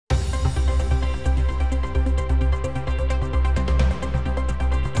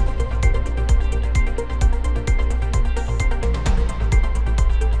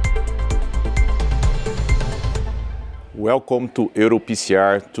Welcome to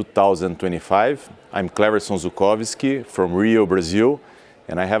EuroPCR 2025. I'm Cleverson Zukowski from Rio, Brazil,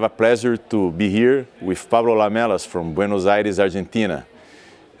 and I have a pleasure to be here with Pablo Lamelas from Buenos Aires, Argentina.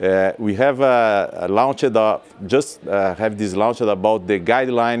 We have launched about the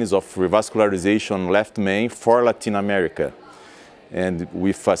guidelines of revascularization left main for Latin America, and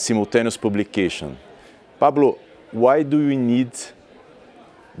with a simultaneous publication. Pablo, why do we need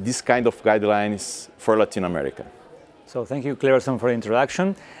this kind of guidelines for Latin America? So thank you, Cleverson, for the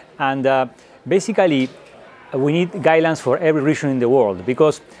introduction. And basically, we need guidelines for every region in the world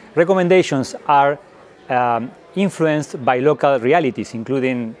because recommendations are influenced by local realities,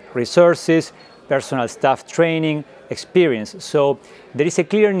 including resources, personal staff training, experience. So there is a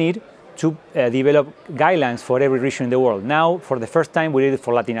clear need to develop guidelines for every region in the world. Now, for the first time, we did it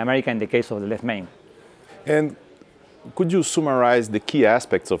for Latin America in the case of the left main. And could you summarize the key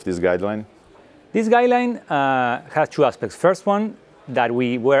aspects of this guideline? This guideline has two aspects. First one, that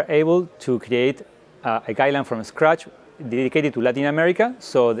we were able to create a guideline from scratch dedicated to Latin America.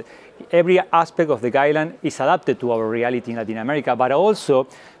 So every aspect of the guideline is adapted to our reality in Latin America, but also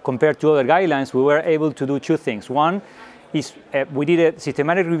compared to other guidelines, we were able to do two things. One is we did a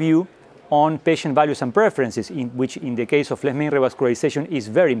systematic review on patient values and preferences, which in the case of left main revascularization is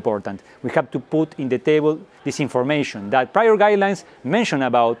very important. We have to put in the table this information that prior guidelines mention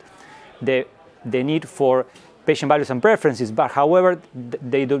about the need for patient values and preferences, but however,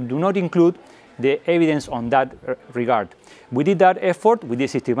 they do not include the evidence on that regard. We did that effort, we did a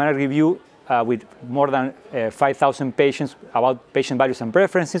systematic review with more than 5,000 patients about patient values and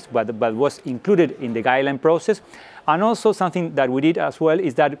preferences, but was included in the guideline process. And also something that we did as well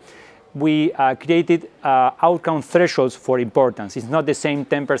is that we created outcome thresholds for importance. It's not the same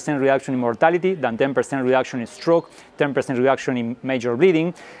 10% reduction in mortality than 10% reduction in stroke, 10% reduction in major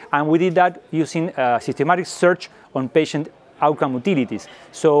bleeding. And we did that using a systematic search on patient outcome utilities.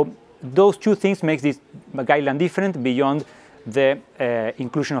 So those two things make this guideline different beyond the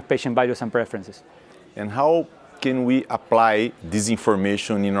inclusion of patient values and preferences. And how can we apply this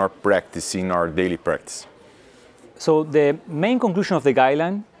information in our practice, in our daily practice? So the main conclusion of the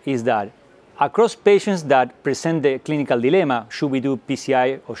guideline is that across patients that present the clinical dilemma, should we do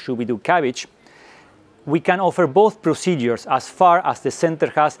PCI or should we do CABG, we can offer both procedures as far as the center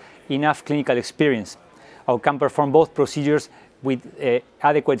has enough clinical experience or can perform both procedures with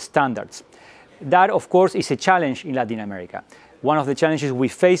adequate standards. That, of course, is a challenge in Latin America. One of the challenges we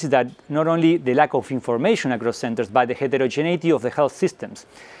face is that not only the lack of information across centers, but the heterogeneity of the health systems.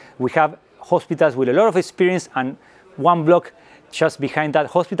 We have hospitals with a lot of experience, and one block just behind that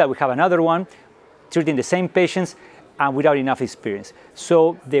hospital, we have another one treating the same patients and without enough experience.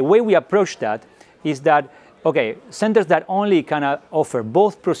 So the way we approach that is that, okay, centers that only can offer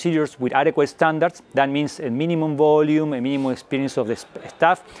both procedures with adequate standards, that means a minimum volume, a minimum experience of the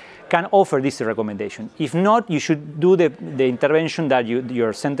staff, can offer this recommendation. If not, you should do the intervention that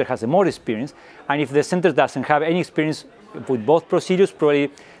your center has more experience, and if the center doesn't have any experience with both procedures, probably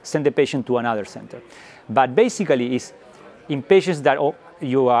send the patient to another center. But basically, it's in patients that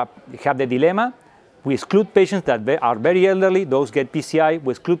you have the dilemma, we exclude patients that are very elderly, those get PCI.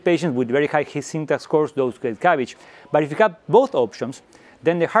 We exclude patients with very high symptom scores, those get CABG. But if you have both options,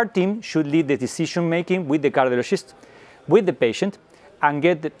 then the heart team should lead the decision-making with the cardiologist, with the patient, and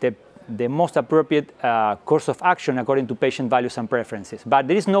get the most appropriate course of action according to patient values and preferences. But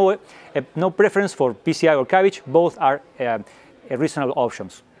there is no preference for PCI or CABG. Both are reasonable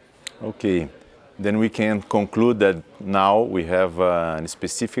options. Okay. Then we can conclude that now we have a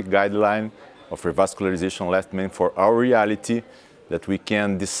specific guideline of revascularization left main for our reality, that we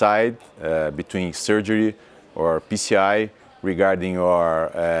can decide between surgery or PCI regarding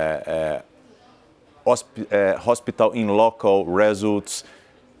our hospital in local results,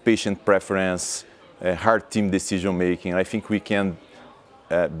 patient preference, heart team decision making. I think we can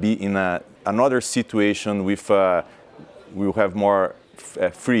be in another situation with we'll have more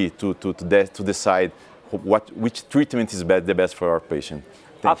free to decide which treatment is the best for our patient.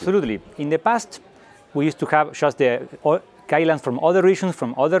 Absolutely. In the past, we used to have just the guidelines from other regions,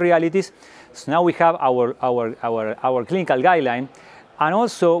 from other realities. So now we have our clinical guideline, and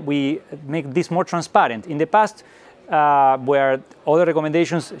also we make this more transparent. In the past, where other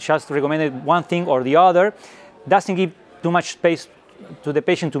recommendations just recommended one thing or the other, doesn't give too much space to the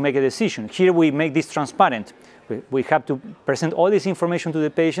patient to make a decision. Here we make this transparent. We have to present all this information to the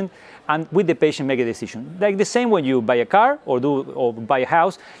patient, and with the patient make a decision. Like the same when you buy a car or buy a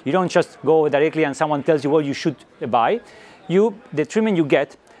house, you don't just go directly and someone tells you what you should buy. The treatment you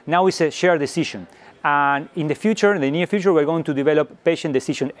get now is a shared decision. And in the future, in the near future, we're going to develop patient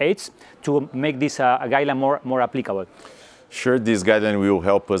decision aids to make this a guideline more applicable. Sure, this guideline will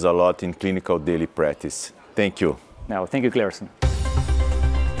help us a lot in clinical daily practice. Thank you. No, thank you, Cleverson.